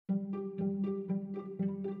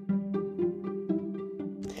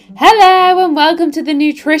Hello and welcome to the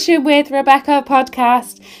Nutrition with Rebecca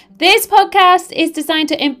podcast. This podcast is designed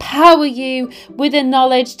to empower you with the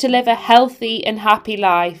knowledge to live a healthy and happy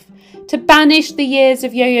life, to banish the years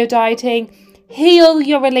of yo-yo dieting, heal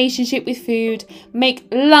your relationship with food, make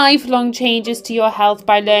lifelong changes to your health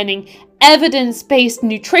by learning evidence-based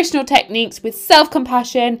nutritional techniques with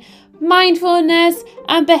self-compassion, mindfulness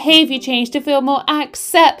and behaviour change to feel more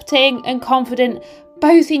accepting and confident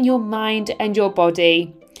both in your mind and your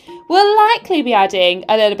body. We'll likely be adding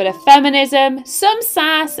a little bit of feminism, some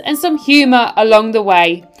sass and some humour along the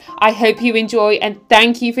way. I hope you enjoy and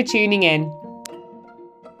thank you for tuning in.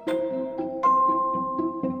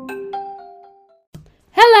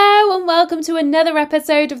 Hello and welcome to another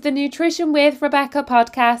episode of the Nutrition with Rebecca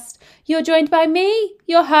podcast. You're joined by me,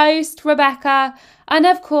 your host, Rebecca, and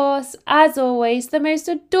of course, as always, the most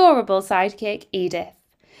adorable sidekick, Edith.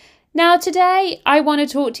 Now today, I want to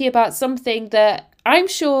talk to you about something that I'm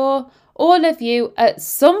sure all of you at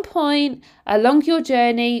some point along your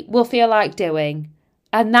journey will feel like doing,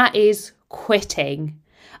 and that is quitting.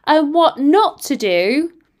 And what not to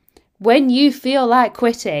do when you feel like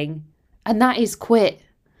quitting, and that is quit.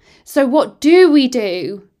 So what do we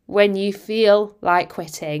do when you feel like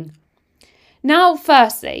quitting? Now,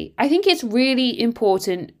 firstly, I think it's really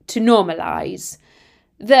important to normalise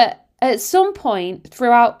that at some point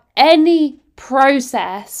throughout any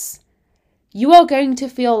process, you are going to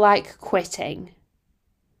feel like quitting.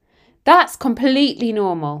 That's completely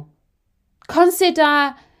normal.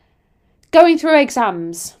 Consider going through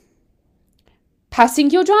exams, passing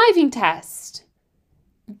your driving test,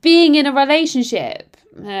 being in a relationship,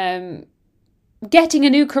 getting a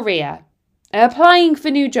new career, applying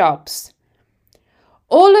for new jobs.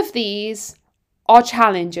 All of these are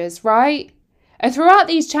challenges, right? And throughout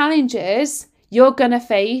these challenges, you're going to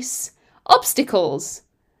face obstacles.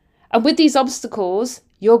 And with these obstacles,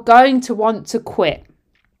 you're going to want to quit.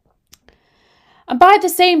 And by the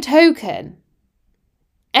same token,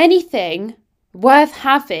 anything worth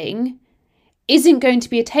having isn't going to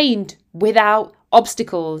be attained without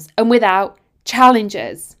obstacles and without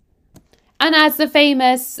challenges. And as the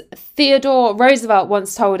famous Theodore Roosevelt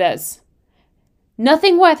once told us,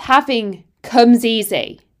 nothing worth having comes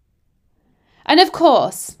easy. And of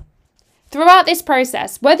course, throughout this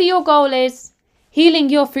process, whether your goal is healing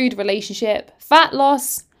your food relationship, fat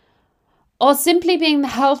loss, or simply being the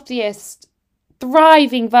healthiest,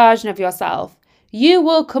 thriving version of yourself, you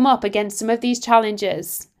will come up against some of these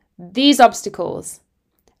challenges, these obstacles.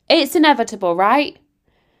 It's inevitable, right?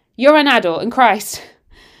 You're an adult in Christ.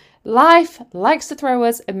 Life likes to throw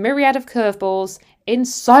us a myriad of curveballs in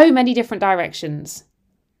so many different directions.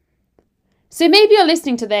 So maybe you're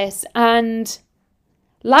listening to this and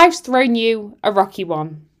life's thrown you a rocky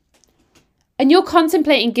one. And you're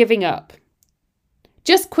contemplating giving up,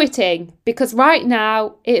 just quitting because right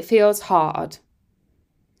now it feels hard.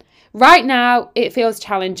 Right now it feels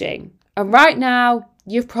challenging. And right now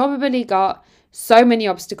you've probably got so many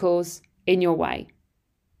obstacles in your way.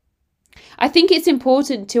 I think it's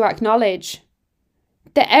important to acknowledge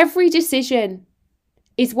that every decision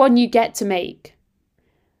is one you get to make.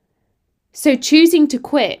 So choosing to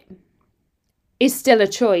quit is still a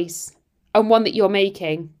choice and one that you're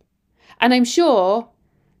making. And I'm sure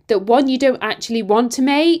that one you don't actually want to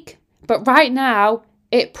make, but right now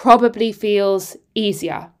it probably feels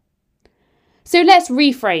easier. So let's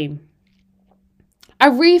reframe.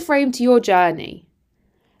 A reframe to your journey.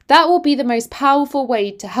 That will be the most powerful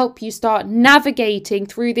way to help you start navigating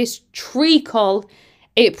through this treacle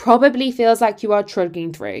it probably feels like you are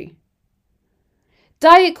trudging through.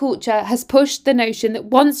 Diet culture has pushed the notion that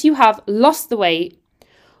once you have lost the weight,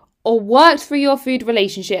 or worked through your food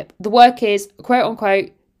relationship, the work is, quote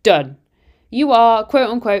unquote, done. You are, quote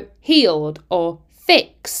unquote, healed or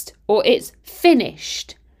fixed, or it's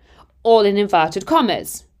finished, all in inverted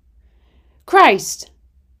commas. Christ,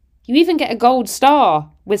 you even get a gold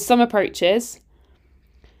star with some approaches,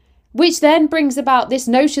 which then brings about this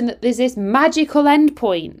notion that there's this magical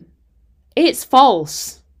endpoint. It's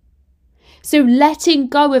false. So letting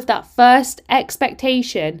go of that first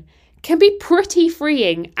expectation can be pretty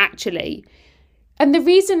freeing, actually. And the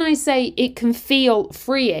reason I say it can feel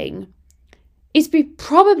freeing is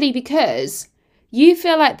probably because you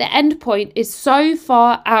feel like the end point is so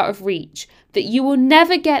far out of reach that you will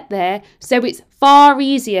never get there, so it's far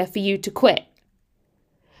easier for you to quit.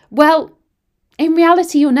 Well, in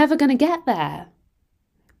reality, you're never going to get there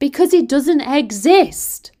because it doesn't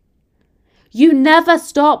exist. You never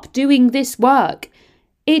stop doing this work.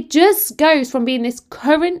 It just goes from being this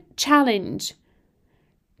current challenge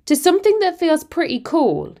to something that feels pretty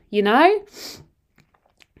cool, you know?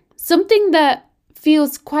 Something that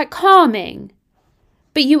feels quite calming.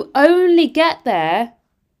 But you only get there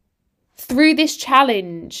through this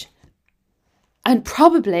challenge and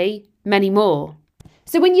probably many more.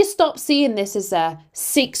 So when you stop seeing this as a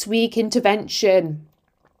 6-week intervention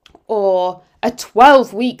or a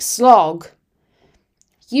 12-week slog,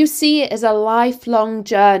 you see it as a lifelong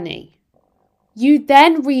journey. You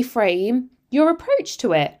then reframe your approach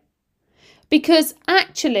to it. Because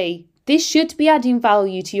actually, this should be adding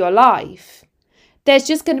value to your life. There's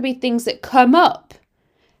just going to be things that come up,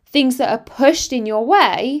 things that are pushed in your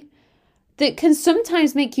way that can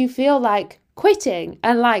sometimes make you feel like quitting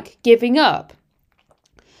and like giving up.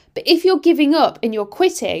 But if you're giving up and you're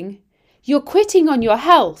quitting on your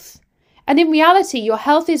health. And in reality, your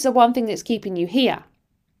health is the one thing that's keeping you here.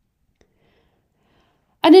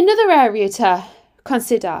 And another area to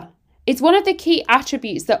consider is one of the key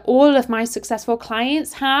attributes that all of my successful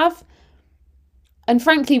clients have, and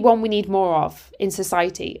frankly, one we need more of in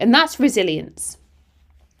society, and that's resilience.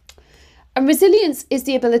 And resilience is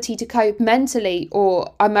the ability to cope mentally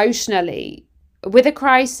or emotionally with a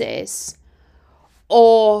crisis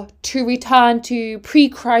or to return to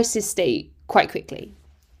pre-crisis state quite quickly.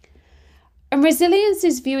 And resilience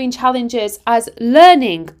is viewing challenges as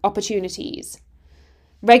learning opportunities,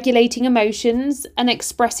 regulating emotions and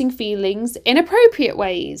expressing feelings in appropriate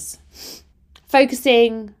ways,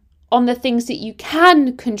 focusing on the things that you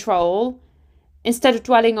can control instead of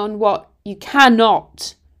dwelling on what you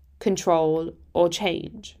cannot control or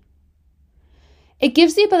change. It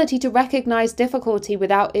gives the ability to recognize difficulty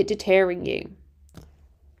without it deterring you.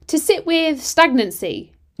 To sit with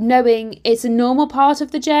stagnancy, knowing it's a normal part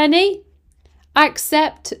of the journey,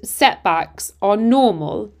 accept setbacks are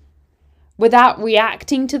normal without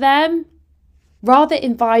reacting to them, rather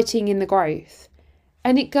inviting in the growth.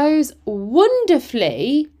 And it goes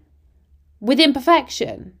wonderfully with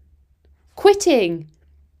imperfection. Quitting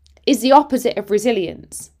is the opposite of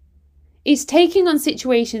resilience. It's taking on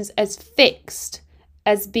situations as fixed,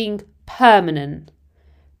 as being permanent.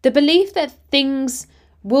 The belief that things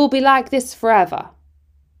will be like this forever.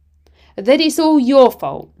 That it's all your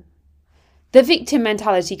fault. The victim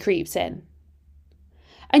mentality creeps in.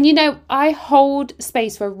 And you know, I hold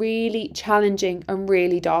space for really challenging and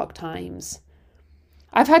really dark times.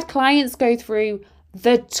 I've had clients go through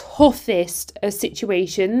the toughest of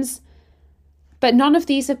situations, but none of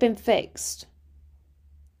these have been fixed.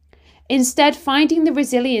 Instead, finding the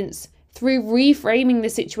resilience through reframing the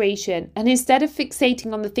situation, and instead of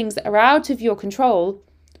fixating on the things that are out of your control,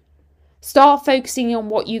 start focusing on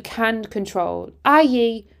what you can control,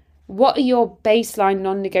 i.e., what are your baseline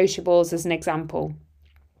non-negotiables as an example?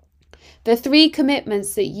 The 3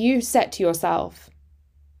 commitments that you set to yourself.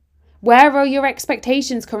 Where are your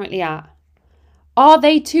expectations currently at? Are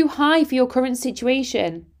they too high for your current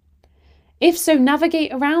situation? If so,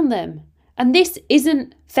 navigate around them. And this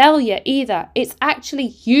isn't failure either. It's actually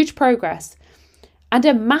huge progress and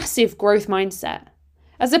a massive growth mindset,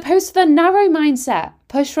 as opposed to the narrow mindset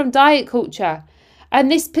pushed from diet culture and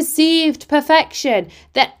this perceived perfection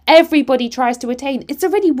that everybody tries to attain. It's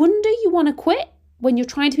already wonder you want to quit when you're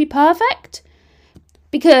trying to be perfect,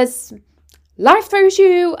 because life throws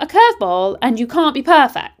you a curveball and you can't be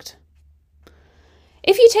perfect.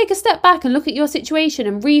 If you take a step back and look at your situation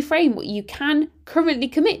and reframe what you can currently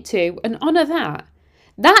commit to and honour that,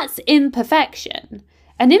 that's imperfection.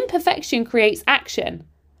 And imperfection creates action.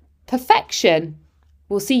 Perfection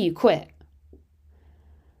will see you quit.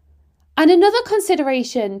 And another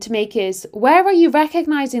consideration to make is, where are you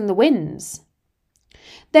recognising the wins?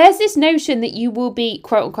 There's this notion that you will be,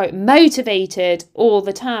 quote unquote, motivated all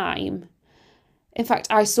the time. In fact,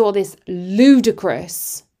 I saw this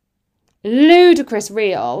ludicrous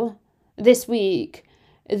reel this week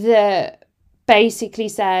that basically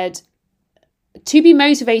said, to be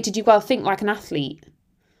motivated, you've got to think like an athlete.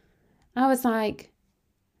 I was like,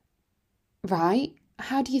 right,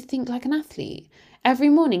 how do you think like an athlete? Every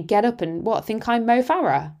morning, get up and think I'm Mo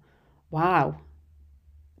Farah? Wow.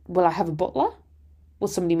 Will I have a butler? Will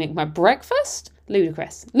somebody make my breakfast?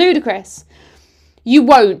 Ludicrous. You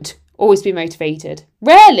won't always be motivated.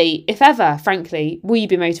 Rarely, if ever, frankly, will you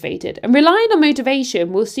be motivated. And relying on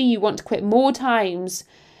motivation will see you want to quit more times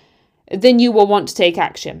than you will want to take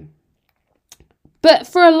action. But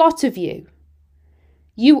for a lot of you,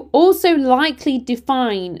 you also likely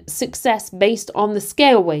define success based on the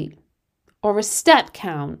scale weight, or a step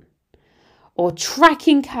count, or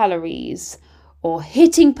tracking calories, or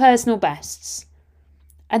hitting personal bests.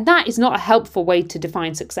 And that is not a helpful way to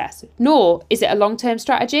define success, nor is it a long-term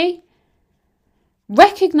strategy.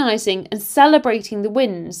 Recognising and celebrating the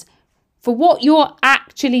wins for what you're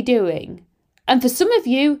actually doing. And for some of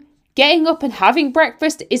you, getting up and having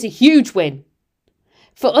breakfast is a huge win.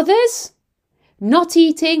 For others, not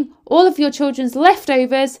eating all of your children's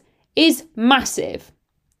leftovers is massive.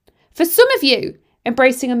 For some of you,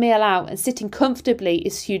 embracing a meal out and sitting comfortably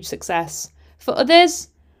is huge success. For others,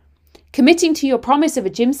 committing to your promise of a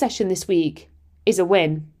gym session this week is a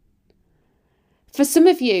win. For some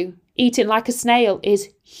of you, eating like a snail is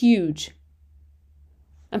huge.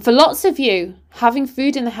 And for lots of you, having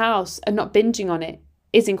food in the house and not binging on it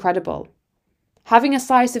is incredible. Having a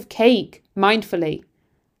slice of cake mindfully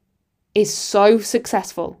is so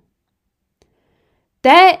successful.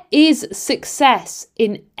 There is success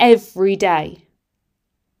in every day.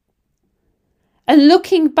 And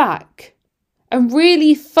looking back and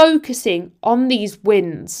really focusing on these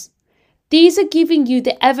wins, these are giving you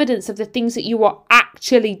the evidence of the things that you are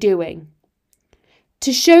actually doing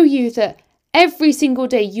to show you that every single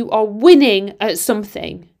day you are winning at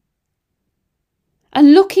something.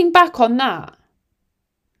 And looking back on that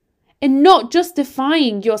and not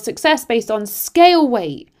justifying your success based on scale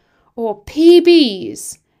weight or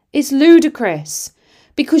PBs is ludicrous,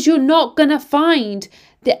 because you're not going to find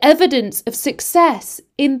the evidence of success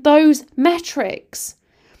in those metrics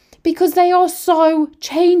because they are so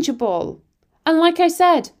changeable. And like I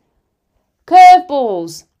said,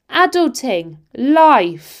 curveballs, adulting,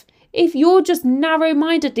 life. If you're just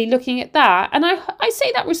narrow-mindedly looking at that, and I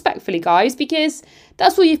say that respectfully, guys, because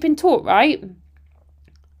that's what you've been taught, right?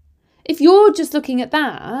 If you're just looking at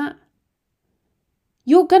that,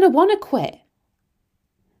 you're going to want to quit.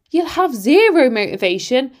 You'll have zero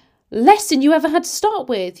motivation, less than you ever had to start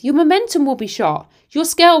with. Your momentum will be shot. Your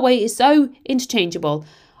scale weight is so interchangeable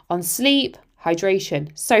on sleep,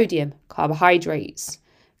 hydration, sodium, carbohydrates,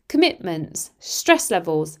 commitments, stress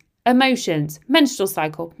levels, emotions, menstrual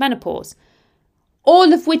cycle, menopause,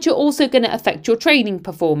 all of which are also going to affect your training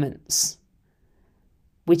performance,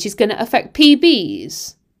 which is going to affect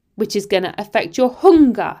PBs, which is going to affect your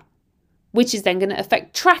hunger, which is then going to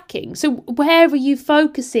affect tracking. So where are you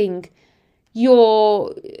focusing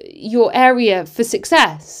your area for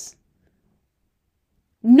success?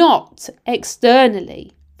 Not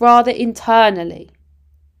externally, rather internally.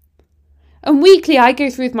 And weekly, I go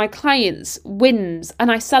through with my clients' wins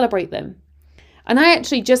and I celebrate them. And I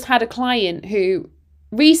actually just had a client who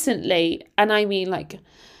recently, and I mean like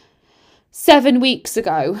 7 weeks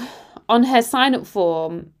ago, on her sign-up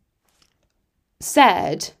form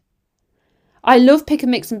said, I love pick and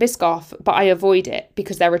mix and Biscoff, but I avoid it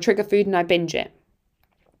because they're a trigger food and I binge it.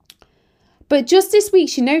 But just this week,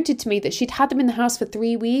 she noted to me that she'd had them in the house for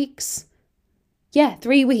 3 weeks. Yeah,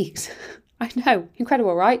 3 weeks. I know,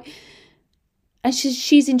 incredible, right? And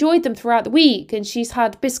she's enjoyed them throughout the week, and she's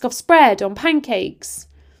had Biscoff spread on pancakes.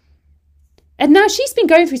 And now she's been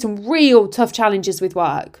going through some real tough challenges with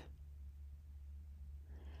work.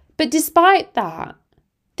 But despite that,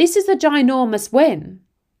 this is a ginormous win.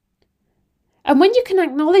 And when you can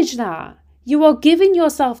acknowledge that, you are giving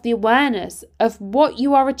yourself the awareness of what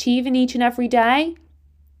you are achieving each and every day.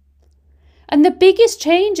 And the biggest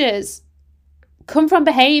changes come from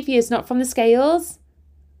behaviours, not from the scales.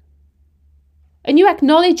 And you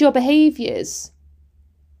acknowledge your behaviours.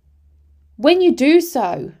 When you do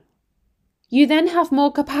so, you then have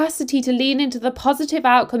more capacity to lean into the positive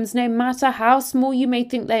outcomes, no matter how small you may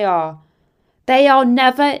think they are. They are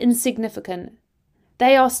never insignificant.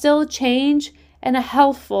 They are still change in a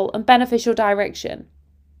healthful and beneficial direction.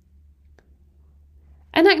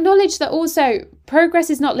 And acknowledge that also progress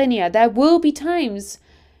is not linear. There will be times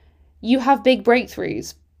you have big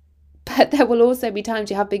breakthroughs, but there will also be times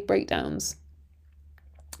you have big breakdowns.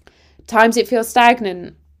 Times it feels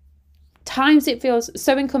stagnant. Times it feels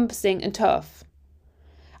so encompassing and tough.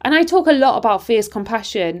 And I talk a lot about fierce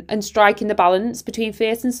compassion and striking the balance between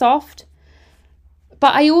fierce and soft.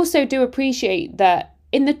 But I also do appreciate that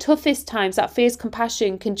in the toughest times, that fierce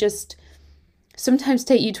compassion can just sometimes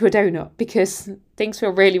take you to a donut because things feel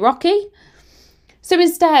really rocky. So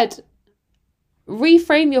instead,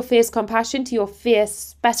 reframe your fierce compassion to your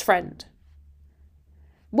fierce best friend.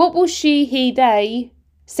 What will she, he, they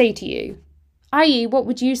say to you? I.e., what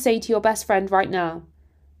would you say to your best friend right now?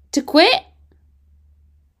 To quit?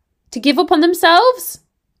 To give up on themselves?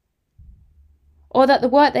 Or that the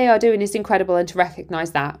work they are doing is incredible and to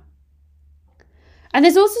recognise that? And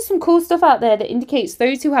there's also some cool stuff out there that indicates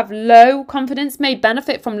those who have low confidence may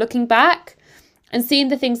benefit from looking back and seeing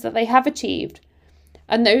the things that they have achieved.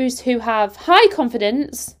 And those who have high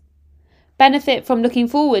confidence benefit from looking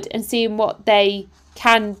forward and seeing what they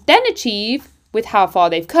can then achieve with how far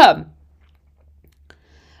they've come.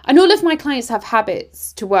 And all of my clients have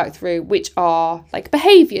habits to work through, which are like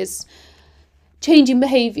behaviours, changing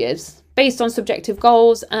behaviours. based on subjective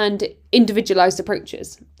goals and individualized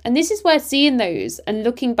approaches. And this is where seeing those and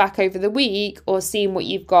looking back over the week or seeing what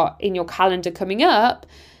you've got in your calendar coming up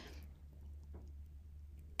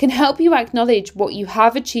can help you acknowledge what you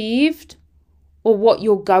have achieved or what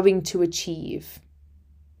you're going to achieve.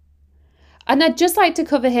 And I'd just like to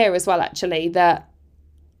cover here as well, actually, that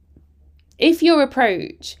if your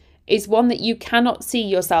approach is one that you cannot see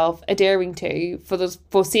yourself adhering to for the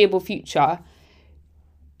foreseeable future,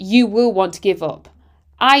 you will want to give up.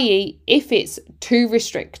 I.e., if it's too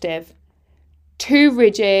restrictive, too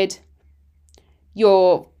rigid,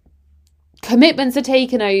 your commitments are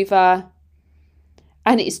taken over,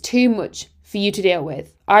 and it's too much for you to deal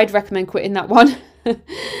with, I'd recommend quitting that one,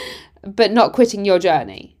 but not quitting your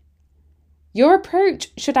journey. Your approach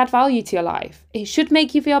should add value to your life. It should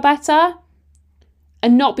make you feel better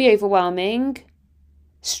and not be overwhelming,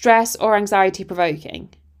 stress or anxiety provoking.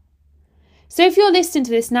 So if you're listening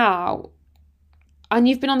to this now and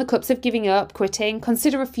you've been on the cups of giving up, quitting,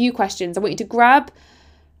 consider a few questions. I want you to grab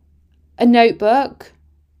a notebook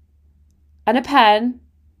and a pen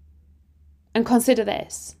and consider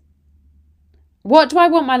this. What do I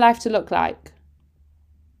want my life to look like?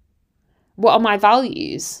 What are my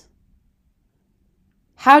values?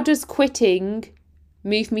 How does quitting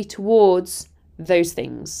move me towards those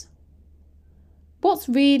things? What's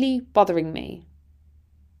really bothering me?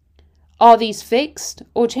 Are these fixed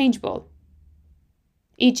or changeable?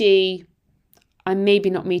 E.g., I'm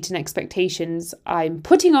maybe not meeting expectations I'm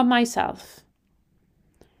putting on myself.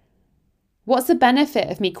 What's the benefit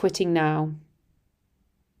of me quitting now?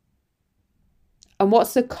 And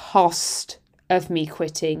what's the cost of me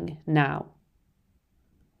quitting now?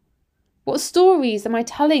 What stories am I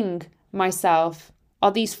telling myself?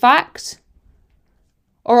 Are these fact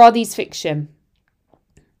or are these fiction?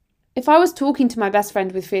 If I was talking to my best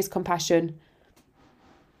friend with fierce compassion,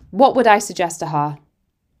 what would I suggest to her?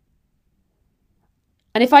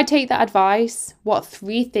 And if I take that advice, what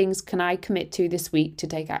 3 things can I commit to this week to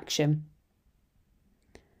take action?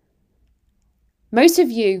 Most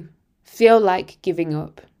of you feel like giving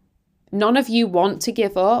up. None of you want to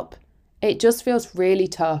give up. It just feels really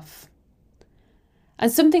tough.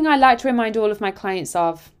 And something I like to remind all of my clients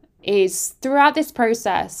of is throughout this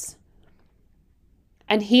process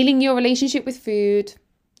and healing your relationship with food,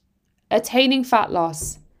 attaining fat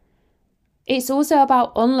loss, it's also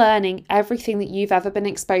about unlearning everything that you've ever been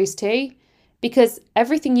exposed to, because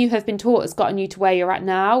everything you have been taught has gotten you to where you're at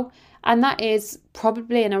now, and that is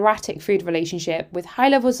probably an erratic food relationship with high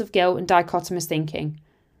levels of guilt and dichotomous thinking.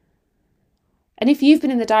 And if you've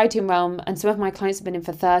been in the dieting realm, and some of my clients have been in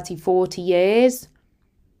for 30, 40 years,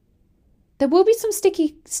 there will be some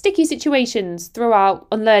sticky situations throughout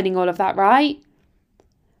unlearning all of that, right?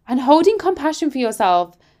 And holding compassion for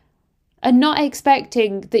yourself and not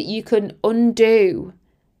expecting that you can undo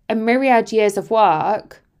a myriad years of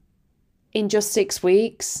work in just 6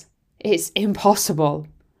 weeks. It's impossible.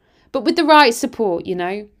 But with the right support,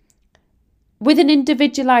 with an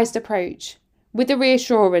individualized approach, with the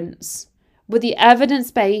reassurance, with the evidence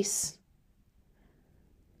base,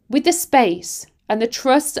 with the space and the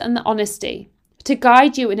trust and the honesty to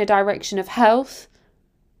guide you in a direction of health,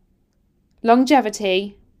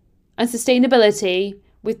 longevity, and sustainability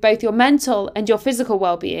with both your mental and your physical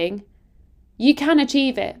well-being, you can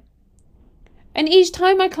achieve it. And each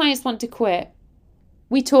time my clients want to quit,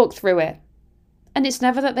 we talk through it. And it's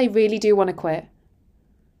never that they really do want to quit.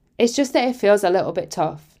 It's just that it feels a little bit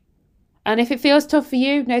tough. And if it feels tough for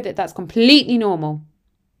you, know that that's completely normal.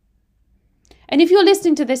 And if you're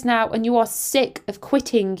listening to this now and you are sick of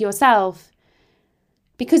quitting yourself,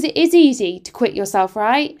 because it is easy to quit yourself,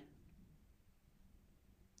 right?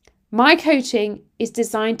 My coaching is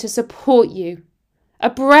designed to support you, a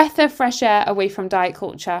breath of fresh air away from diet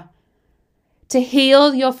culture, to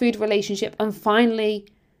heal your food relationship and finally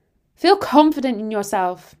feel confident in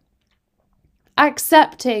yourself,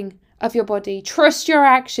 accepting of your body, trust your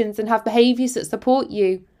actions and have behaviours that support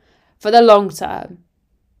you for the long term.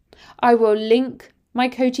 I will link my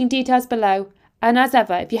coaching details below. And as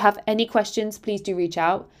ever, if you have any questions, please do reach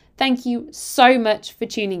out. Thank you so much for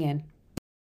tuning in.